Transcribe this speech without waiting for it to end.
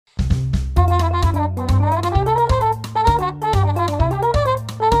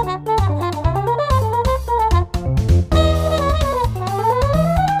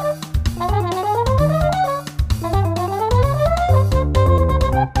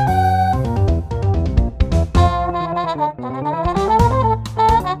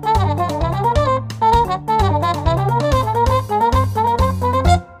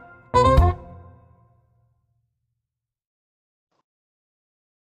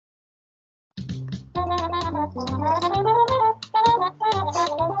Good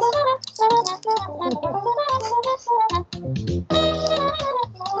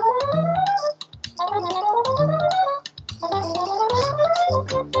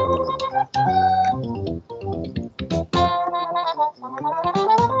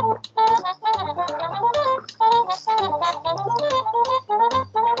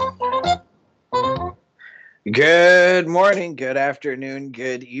morning, good afternoon,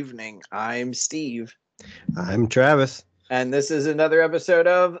 good evening. I'm Steve. I'm Travis. And this is another episode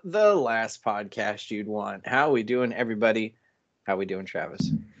of The Last Podcast You'd Want. How we doing, everybody? How we doing,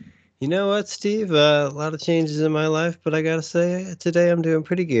 Travis? You know what, Steve? A lot of changes in my life, but I gotta say, today I'm doing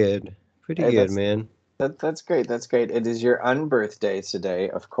pretty good. Pretty good, man. That's great. That's great. It is your unbirthday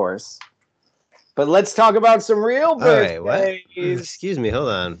today, of course. But let's talk about some real birthdays. All right, what? Excuse me, hold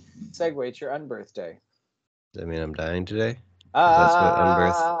on. Segue, it's your unbirthday. Does that mean I'm dying today? That's what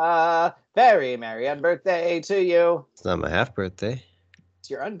unbirth. Very merry unbirthday to you. It's not my half birthday. It's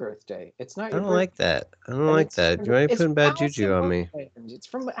your unbirthday. It's not I your don't birthday. like that. I don't like that. Why are you putting bad juju on me? It's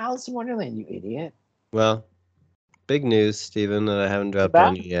from Alice in Wonderland, you idiot. Well, big news, Steven, that I haven't dropped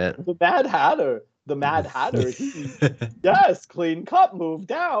on you yet. The Mad Hatter. The Mad Hatter. Yes, clean cut, move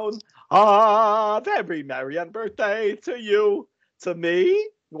down. Very merry unbirthday to you. To me?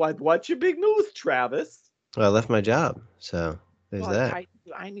 What's your big news, Travis? Well, I left my job, so there's that.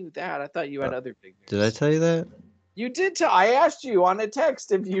 I knew that. I thought you had other big news. Did I tell you that? You did. I asked you on a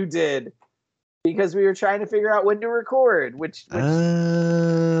text if you did, because we were trying to figure out when to record. Well,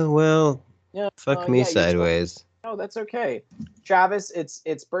 yeah, fuck me sideways. No, that's okay. Travis,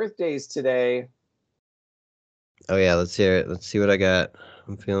 it's birthdays today. Oh yeah, let's hear it. Let's see what I got.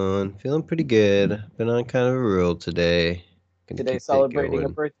 I'm feeling pretty good. Been on kind of a roll today. Today celebrating a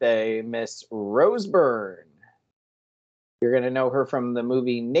birthday, Miss Rose Byrne. You're going to know her from the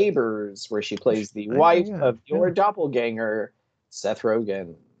movie Neighbors, where she plays the wife of your doppelganger, Seth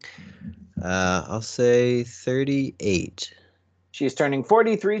Rogen. I'll say 38. She's turning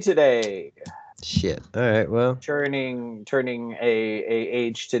 43 today. Shit. All right, well. Turning a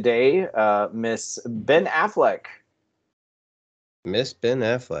age today, Miss Ben Affleck. Miss Ben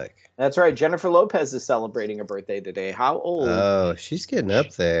Affleck. That's right. Jennifer Lopez is celebrating a birthday today. How old? Oh, she's getting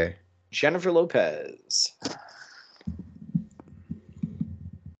up there. Jennifer Lopez.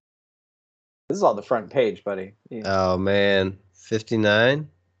 This is all the front page, buddy. Yeah. Oh, man. 59?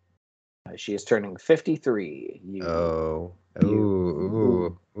 She is turning 53. Ooh,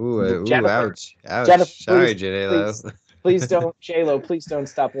 ouch. Jennifer, sorry, J-Lo. Please don't, J-Lo, please don't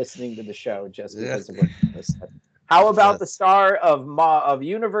stop listening to the show just because of what you said. How about the star of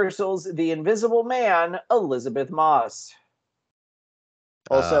Universal's The Invisible Man, Elizabeth Moss?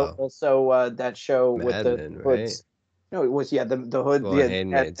 Also, that show with the hoods. No, it was the hood. Well,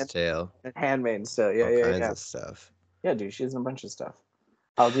 Handmaid's Tale. Handmaid's Tale, All kinds of stuff. Yeah, dude, she's in a bunch of stuff.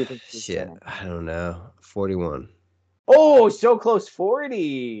 How do you think she's turning? I don't know. 41. Oh, so close,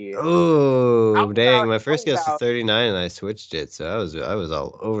 40. Oh, dang! My first guess was 39, and I switched it, so I was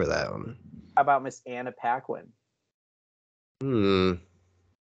all over that one. How about Miss Anna Paquin?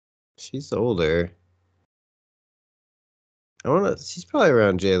 She's older. She's probably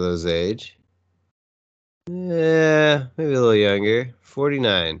around J-Lo's age. Yeah, maybe a little younger.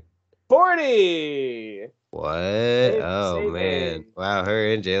 49. 40! What? Man. Wow,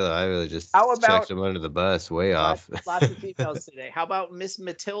 her and J-Lo, I really just chucked them under the bus. Way off. Lots of females today. How about Miss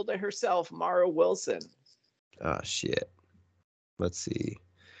Matilda herself, Mara Wilson? Oh, shit. Let's see.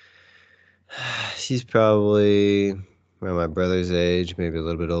 She's probably around my brother's age, maybe a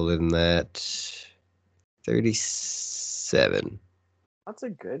little bit older than that. 37. Lots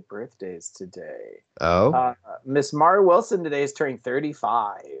of good birthdays today. Oh? Miss Mara Wilson today is turning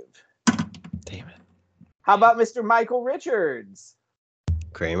 35. Damn it. How about Mr. Michael Richards?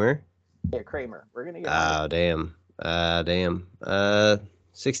 Kramer? Yeah, Kramer. We're going to get damn.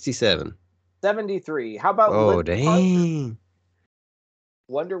 67. 73. How about Linda dang.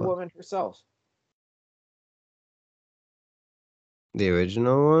 Wonder Woman herself. The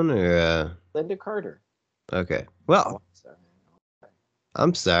original one or Linda Carter. Okay. Well,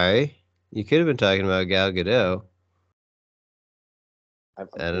 I'm sorry. You could have been talking about Gal Gadot. I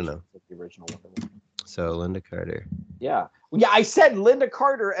don't know. The original Wonder Woman. So Linda Carter. Yeah, I said Linda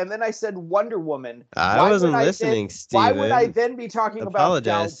Carter, and then I said Wonder Woman. I wasn't listening, Steven. Why would I then be talking about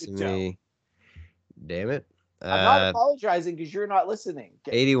Gal Gadot? Apologize to me. Damn it. I'm not apologizing because you're not listening.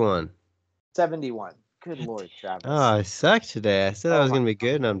 81. 71. Good Lord, Travis. Oh, I suck today. I said I was going to be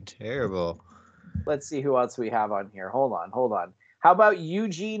good, and I'm terrible. Let's see who else we have on here. Hold on. How about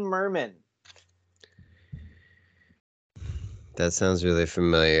Eugene Merman? That sounds really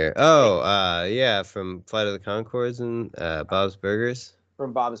familiar. Oh, yeah, from Flight of the Conchords and Bob's Burgers.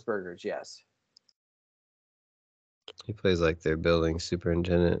 From Bob's Burgers, yes. He plays like their building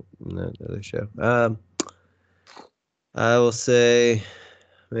superintendent in that other show. I will say,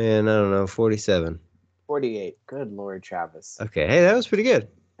 man, I don't know, 47. 48. Good Lord, Travis. Okay, hey, that was pretty good.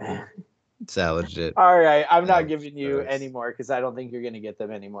 Salvaged it. All right, I'm not giving you any more because I don't think you're going to get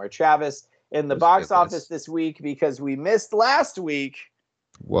them anymore. Travis, in the box office this week, because we missed last week.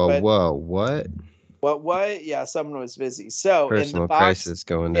 Whoa, what? What? Yeah, someone was busy. So Personal crisis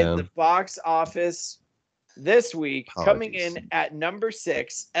going down. In the box office this week, coming in at number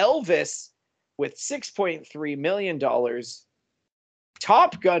 6, Elvis with $6.3 million.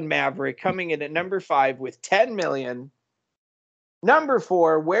 Top Gun Maverick coming in at number 5 with $10 million. Number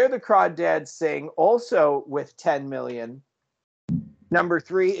 4, Where the Crawdads Sing, also with $10 million. Number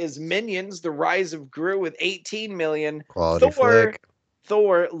 3 is Minions: The Rise of Gru with $18 million. Quality flick.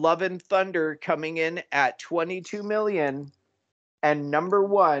 Thor: Love and Thunder coming in at $22 million. And number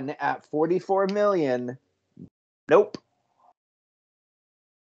 1 at $44 million. Nope.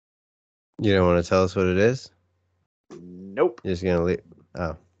 You don't want to tell us what it is? Nope. You're just going to leave?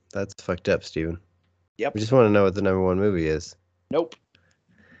 Oh, that's fucked up, Steven. Yep. We just want to know what the number 1 movie is. Nope.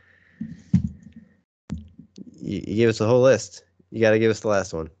 You gave us the whole list. You got to give us the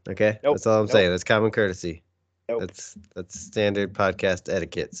last one, okay? Nope. That's all I'm saying. That's common courtesy. Nope. That's standard podcast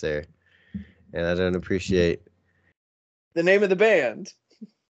etiquette, sir. And I don't appreciate the name of the band.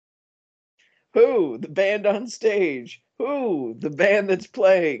 Who? The band on stage. Who? The band that's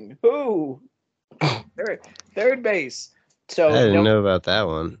playing. Who? Third base. So I didn't know about that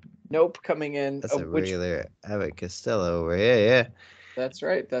one. Nope, coming in. That's a regular Abbott Costello over here. Yeah. That's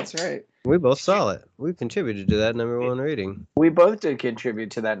right. We both saw it. We contributed to that number 1 rating. We both did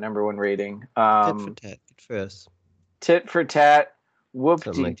contribute to that number 1 rating. Tit for tat. Good for us. Tit for tat.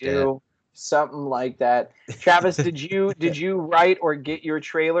 Whoop-de-doo. Something like that. Travis, did you write or get your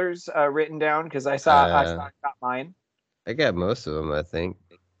trailers written down? Because I saw I got mine. I got most of them, I think.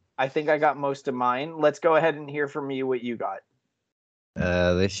 I think I got most of mine. Let's go ahead and hear from you what you got.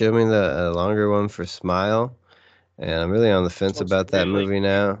 They showed me the longer one for Smile, and I'm really on the fence about that movie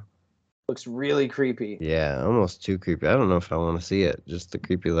now. Looks really creepy. Yeah, almost too creepy. I don't know if I want to see it. Just the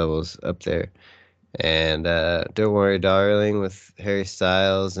creepy levels up there. And Don't Worry, Darling with Harry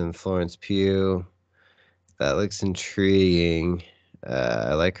Styles and Florence Pugh. That looks intriguing.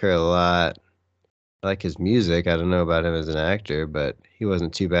 I like her a lot. I like his music. I don't know about him as an actor, but he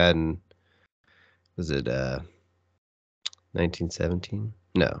wasn't too bad in, was it 1917?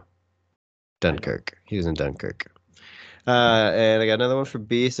 No. Dunkirk. He was in Dunkirk. And I got another one for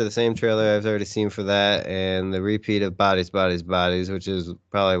Beast, the same trailer I've already seen for that, and the repeat of Bodies, which is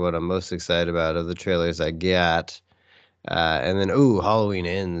probably what I'm most excited about of the trailers I got. And then, Halloween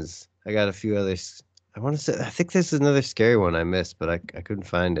Ends. I got a few others. I think this is another scary one I missed, but I couldn't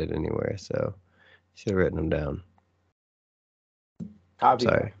find it anywhere, so I should have written them down.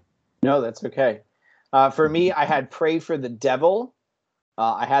 Sorry. No, that's okay. For me, I had Pray for the Devil.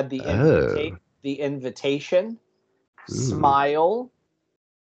 I had the Invitation. Smile,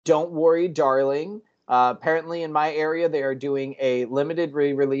 Don't Worry, Darling. Apparently in my area, they are doing a limited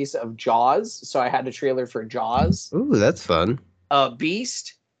re-release of Jaws. So I had a trailer for Jaws. Ooh, that's fun.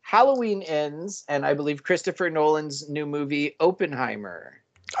 Beast, Halloween Ends, and I believe Christopher Nolan's new movie, Oppenheimer.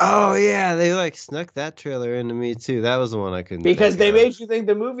 Oh, yeah. They snuck that trailer into me, too. That was the one I couldn't Because they made you think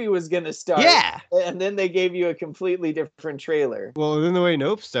the movie was going to start. Yeah. And then they gave you a completely different trailer. Well, then the way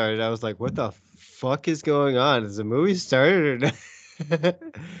Nope started, I was like, what the fuck is going on? Is the movie started or not?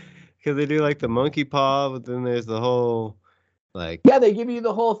 Because they do the monkey paw, but then there's the whole yeah, they give you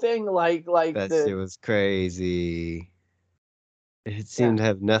the whole thing that shit was crazy. It seemed to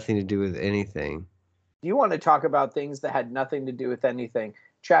have nothing to do with anything. You want to talk about things that had nothing to do with anything?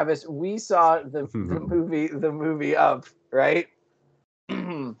 Travis, we saw the movie Up, right?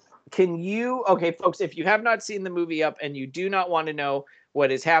 Okay, folks, if you have not seen the movie Up and you do not want to know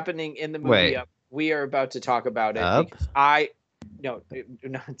what is happening in the movie Up, we are about to talk about it. Up? No,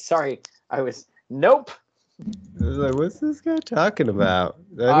 sorry. Nope. I was like, what's this guy talking about?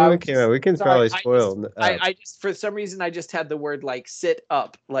 That movie came out. We can probably spoil. I just, for some reason, I just had the word sit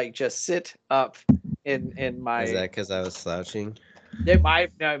up, just sit up in my. Is that because I was slouching? It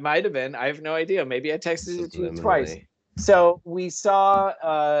might have been. I have no idea. Maybe I texted it to you twice. So we saw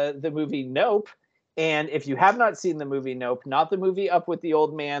the movie Nope. And if you have not seen the movie Nope, not the movie Up with the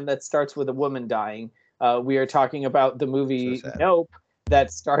old man that starts with a woman dying, we are talking about the movie Nope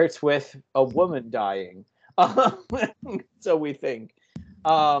that starts with a woman dying. So we think.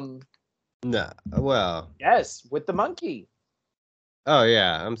 No. Well. Yes, with the monkey. Oh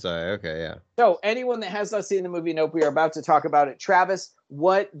yeah, I'm sorry. Okay, yeah. So anyone that has not seen the movie Nope, we are about to talk about it. Travis,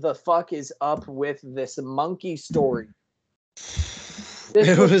 what the fuck is up with this monkey story?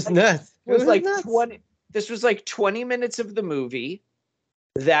 It was nuts. It was like nuts. 20. This was like 20 minutes of the movie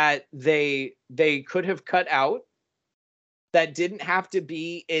that they could have cut out, that didn't have to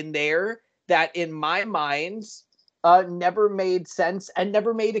be in there, that in my mind never made sense and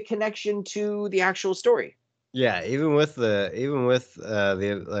never made a connection to the actual story. Yeah, even with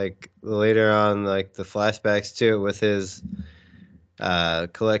the like later on, like the flashbacks to it with his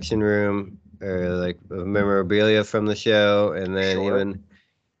collection room or like memorabilia from the show, and then Sure.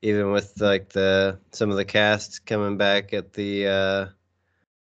 even with like some of the cast coming back at the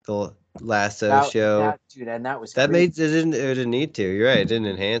last of the show. Dude, and that was That crazy. made it didn't need to. You're right. It didn't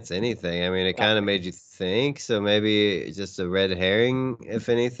enhance anything. I mean, it kind of made you think. So maybe just a red herring, if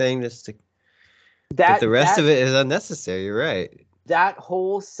anything, just to. But the rest of it is unnecessary. You're right. That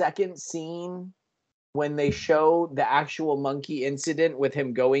whole second scene when they show the actual monkey incident with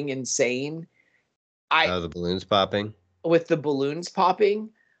him going insane, the balloons popping. With the balloons popping,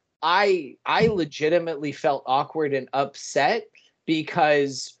 I legitimately felt awkward and upset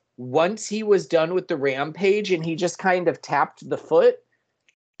because once he was done with the rampage and he just kind of tapped the foot,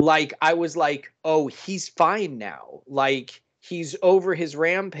 like I was like, oh, he's fine now. Like he's over his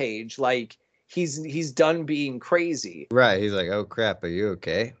rampage. Like he's done being crazy. Right. He's like, oh crap, are you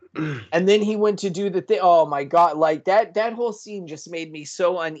okay? And then he went to do the thing. Oh my god, like that whole scene just made me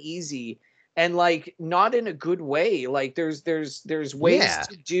so uneasy, and like not in a good way. Like there's ways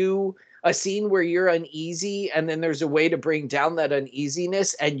to do a scene where you're uneasy, and then there's a way to bring down that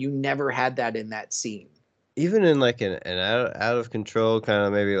uneasiness, and you never had that in that scene. Even in like an out of control kind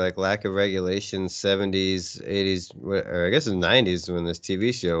of maybe like lack of regulation 70s 80s or I guess the 90s when this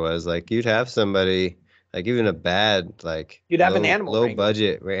TV show was, like you'd have somebody like even a bad like you'd have an animal low wrangler.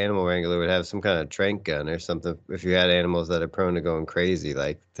 budget animal wrangler would have some kind of trank gun or something if you had animals that are prone to going crazy.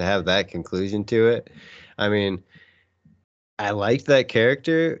 Like to have that conclusion to it, I mean, I liked that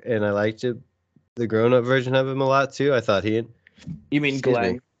character and I liked the grown-up version of him a lot too. I thought You mean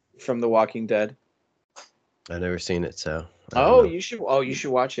Glenn from The Walking Dead? I've never seen it, so you should. Oh, you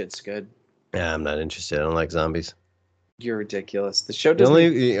should watch it. It's good. Yeah, I'm not interested. I don't like zombies. You're ridiculous. The show doesn't.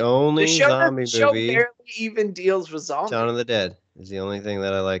 The only zombie movie barely even deals with zombies. Shaun of the Dead is the only thing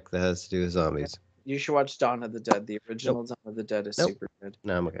that I like that has to do with zombies. You should watch Dawn of the Dead. The original Dawn of the Dead is super good.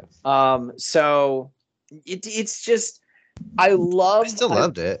 No, I'm okay. So it's just I still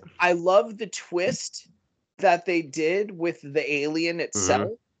loved it. I love the twist that they did with the alien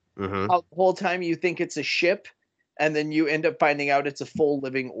itself. Mm-hmm. The whole time you think it's a ship, and then you end up finding out it's a full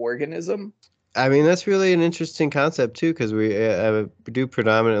living organism. I mean, that's really an interesting concept too, because we do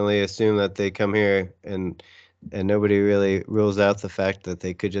predominantly assume that they come here and nobody really rules out the fact that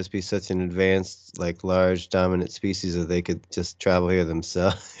they could just be such an advanced, like large dominant species that they could just travel here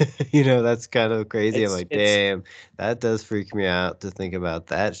themselves. You know, that's kind of crazy. I'm like, damn, that does freak me out to think about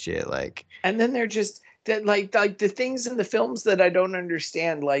that shit. Like, and then they're just that like the things in the films that I don't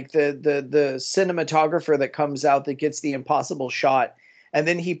understand, like the cinematographer that comes out that gets the impossible shot, and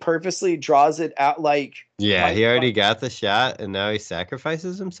then he purposely draws it out like, he already got the shot and now he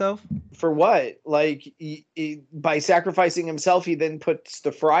sacrifices himself for what? Like by sacrificing himself, he then puts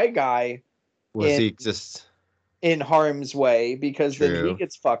the Fry guy in harm's way, because then he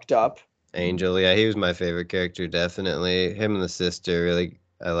gets fucked up. Angel, yeah, he was my favorite character, definitely. Him and the sister, really,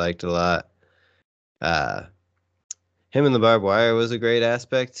 I liked a lot. Him and the barbed wire was a great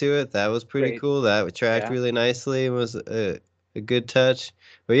aspect to it. That was pretty cool. That tracked really nicely and was a good touch.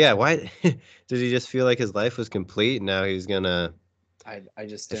 But yeah, why did he just feel like his life was complete and now he's gonna?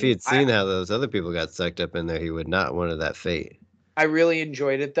 If he had seen how those other people got sucked up in there, he would not want that fate. I really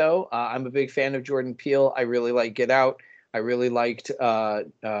enjoyed it though. I'm a big fan of Jordan Peele. I really like Get Out. I really liked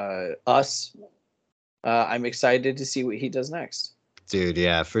Us. I'm excited to see what he does next. Dude,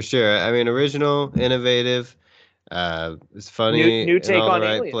 yeah, for sure. I mean, original, innovative. It's funny new take in all on the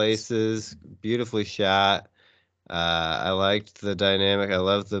right aliens. places. Beautifully shot. I liked the dynamic. I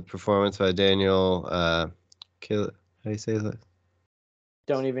loved the performance by Daniel. How do you say that?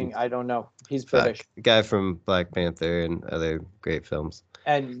 I don't know. He's British. The guy from Black Panther and other great films.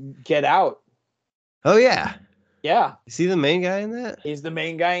 And Get Out. Oh yeah. Yeah. Is he the main guy in that? He's the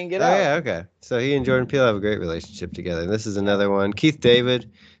main guy in Get Out. Oh yeah, okay. So he and Jordan Peele have a great relationship together. This is another one. Keith David,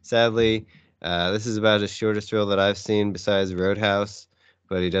 sadly, this is about his shortest role that I've seen besides Roadhouse,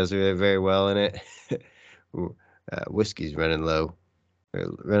 but he does really very well in it. Whiskey's running low.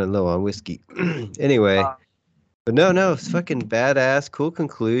 Running low on whiskey. Anyway. But no, it's fucking badass. Cool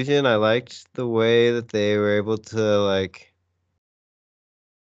conclusion. I liked the way that they were able to like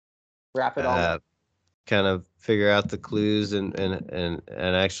Wrap it all up. Kind of figure out the clues and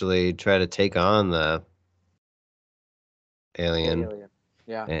actually try to take on the alien.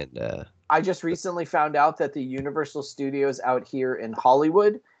 Yeah. And I just recently found out that the Universal Studios out here in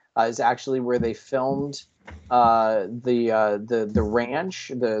Hollywood is actually where they filmed the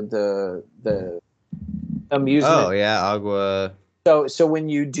ranch, the amusement. Oh yeah, Agua. So when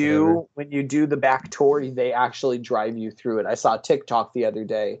you do the back tour, they actually drive you through it. I saw TikTok the other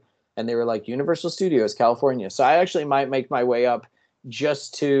day, and they were like Universal Studios, California. So I actually might make my way up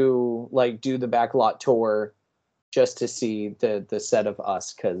just to like do the back lot tour, just to see the set of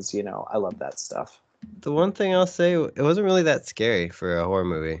Us, because I love that stuff. The one thing I'll say, it wasn't really that scary for a horror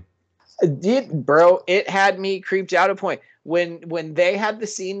movie. It had me creeped out a point when they had the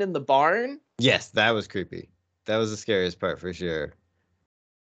scene in the barn. Yes, that was creepy. That was the scariest part for sure.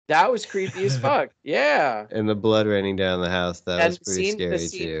 That was creepy as fuck. Yeah. And the blood raining down the house, that was pretty scary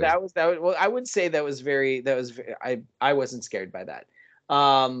too. That was well, I would say that was very I wasn't scared by that.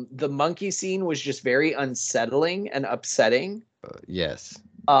 The monkey scene was just very unsettling and upsetting. Yes.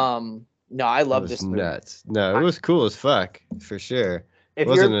 No, I love this movie. Nuts. No, it was cool as fuck, for sure. It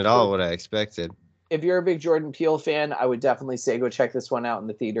wasn't at all what I expected. If you're a big Jordan Peele fan, I would definitely say go check this one out in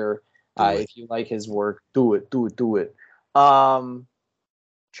the theater. If you like his work, do it.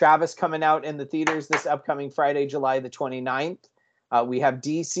 Travis coming out in the theaters this upcoming Friday, July the 29th. We have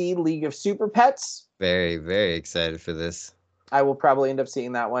DC League of Super Pets. Very, very excited for this. I will probably end up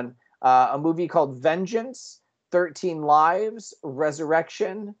seeing that one. A movie called Vengeance, 13 Lives,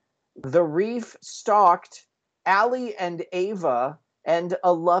 Resurrection, The Reef Stalked, Allie and Ava, and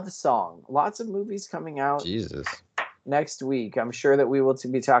A Love Song. Lots of movies coming out. Jesus. Next week. I'm sure that we will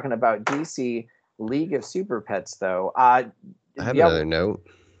be talking about DC League of Super Pets, though. I have another note.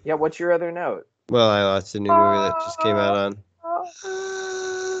 Yeah, what's your other note? Well, I watched a new movie that just came out on.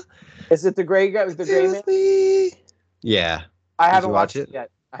 Is it the Gray guy? The Gray Man? Yeah. I haven't watched it yet.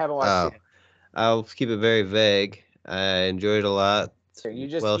 I haven't watched it yet. I'll keep it very vague. I enjoyed it a lot. You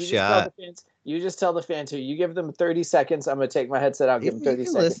just tell the fans who you give them 30 seconds. I'm gonna take my headset out. Give them 30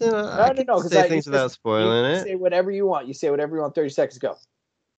 seconds. Listen, no. Because say things without spoiling it. Say whatever you want. You say whatever you want. 30 seconds. Go.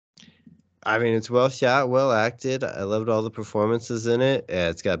 I mean, it's well shot, well acted. I loved all the performances in it.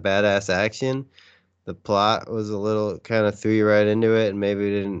 It's got badass action. The plot was a little kind of threw you right into it, and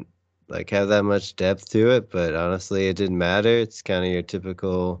maybe didn't have that much depth to it. But honestly, it didn't matter. It's kind of your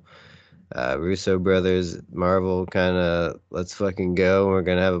typical Russo brothers Marvel kind of let's fucking go. We're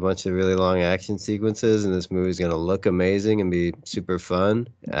gonna have a bunch of really long action sequences, and this movie's gonna look amazing and be super fun.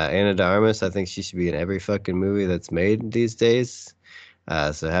 Ana de Armas, I think she should be in every fucking movie that's made these days.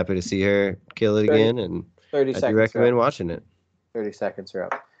 So happy to see her kill it again, and 30 seconds. I do recommend watching it. 30 seconds are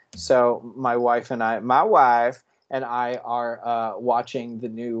up. So my wife and I are watching the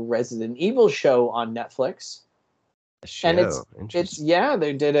new Resident Evil show on Netflix. And it's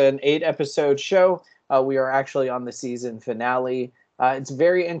they did an 8-episode show. We are actually on the season finale. It's a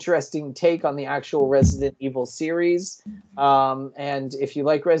very interesting take on the actual Resident Evil series. And if you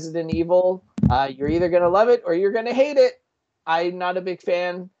like Resident Evil, you're either going to love it or you're going to hate it. I'm not a big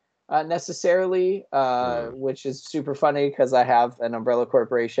fan necessarily, which is super funny because I have an Umbrella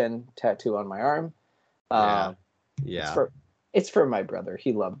Corporation tattoo on my arm. Yeah. It's for my brother.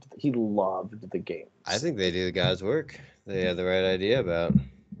 He loved the games. I think they do the God's work. They have the right idea about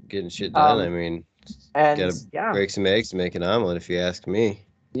getting shit done. I mean, gotta break some eggs to make an omelet, if you ask me.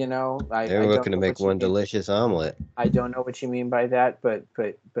 They're looking to make one delicious omelet. I don't know what you mean by that, but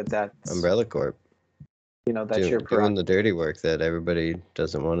that's Umbrella Corp. That's your doing the dirty work that everybody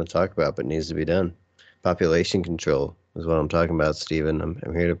doesn't want to talk about, but needs to be done. Population control is what I'm talking about, Steven.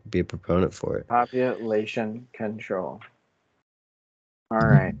 I'm here to be a proponent for it. Population control. All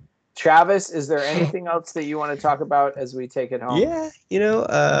right. Travis, is there anything else that you want to talk about as we take it home? Yeah,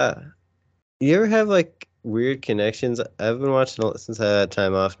 you ever have weird connections? I've been watching since I had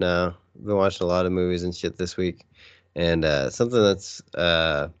time off now. I've been watching a lot of movies and shit this week, and something that's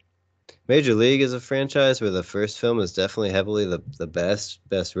Major League is a franchise where the first film is definitely heavily the best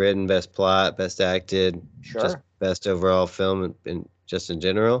written, best plot, best acted, just best overall film in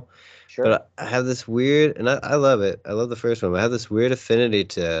general. Sure. But I have this weird, and I love it. I love the first one, but I have this weird affinity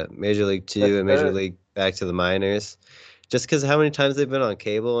to Major League 2 and Major League Back to the Minors. Just because how many times they've been on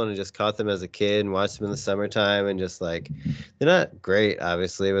cable, and I just caught them as a kid and watched them in the summertime, and just they're not great,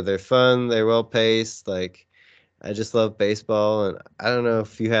 obviously, but they're fun, they're well-paced. I just love baseball, and I don't know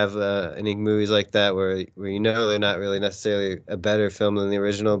if you have any movies like that where they're not really necessarily a better film than the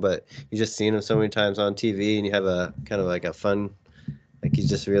original, but you just seen them so many times on TV, and you have a kind of a fun Like you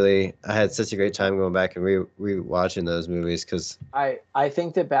just really, I had such a great time going back and re-watching those movies because I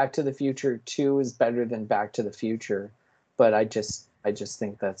think that Back to the Future 2 is better than Back to the Future, but I just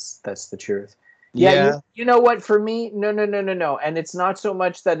think that's the truth. Yeah. You know what? For me, no. And it's not so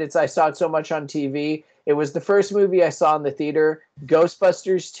much that I saw it so much on TV. It was the first movie I saw in the theater.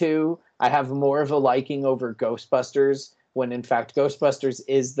 Ghostbusters 2, I have more of a liking over Ghostbusters, when in fact Ghostbusters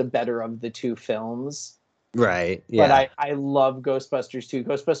is the better of the two films. Right. Yeah. But I love Ghostbusters 2.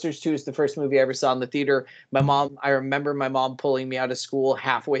 Ghostbusters 2 is the first movie I ever saw in the theater. I remember my mom pulling me out of school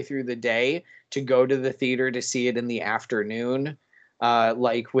halfway through the day to go to the theater to see it in the afternoon.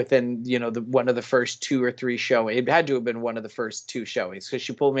 Like within, one of the first 2 or 3 showings. It had to have been one of the first 2 showings because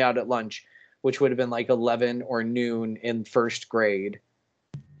she pulled me out at lunch, which would have been like 11 or noon in first grade.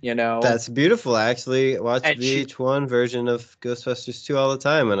 That's beautiful. I actually watch the VH1 version of Ghostbusters 2 all the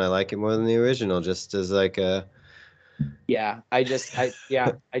time, and I like it more than the original, just as like a. Yeah, I just like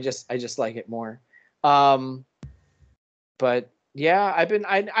it more. But yeah,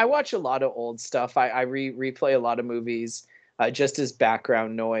 I watch a lot of old stuff. I replay a lot of movies, just as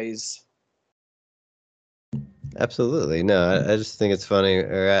background noise. Absolutely. No, I just think it's funny,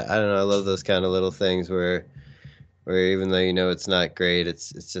 or I don't know, I love those kind of little things where even though it's not great,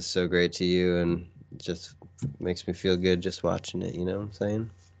 it's just so great to you, and it just makes me feel good just watching it. You know what I'm saying?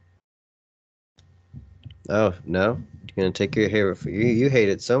 Oh no, you're gonna take your hair. You hate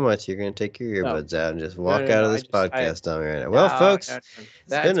it so much, you're gonna take your earbuds out and just walk out of this podcast on me right now. Well, folks, it's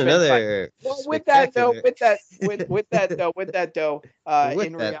been another. Well, with that though,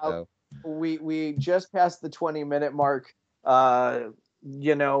 in reality, we just passed the 20-minute mark.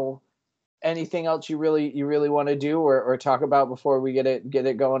 Anything else you really want to do or talk about before we get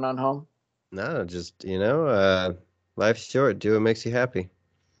it going on home? No, just life's short. Do what makes you happy.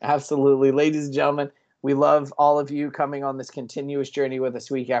 Absolutely, ladies and gentlemen, we love all of you coming on this continuous journey with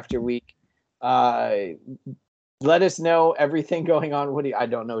us week after week. Let us know everything going on. I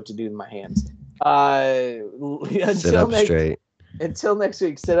don't know what to do with my hands. Sit up straight. Until next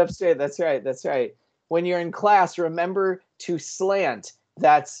week, sit up straight. That's right. When you're in class, remember to slant.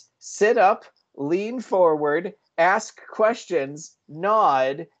 That's sit up, lean forward, ask questions,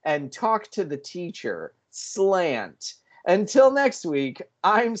 nod, and talk to the teacher. Slant. Until next week,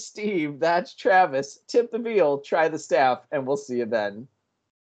 I'm Steve. That's Travis. Tip the veal, try the staff, and we'll see you then.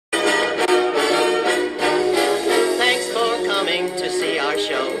 Thanks for coming to see our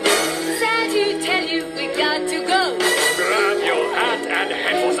show. Sad to tell you, we've got to go. Grab your hat and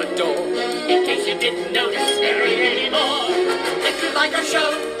head for the door. In case you didn't notice, there ain't any more. If you like our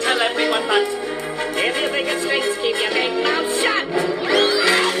show, tell everyone but. If you think it stinks, keep your big mouth shut.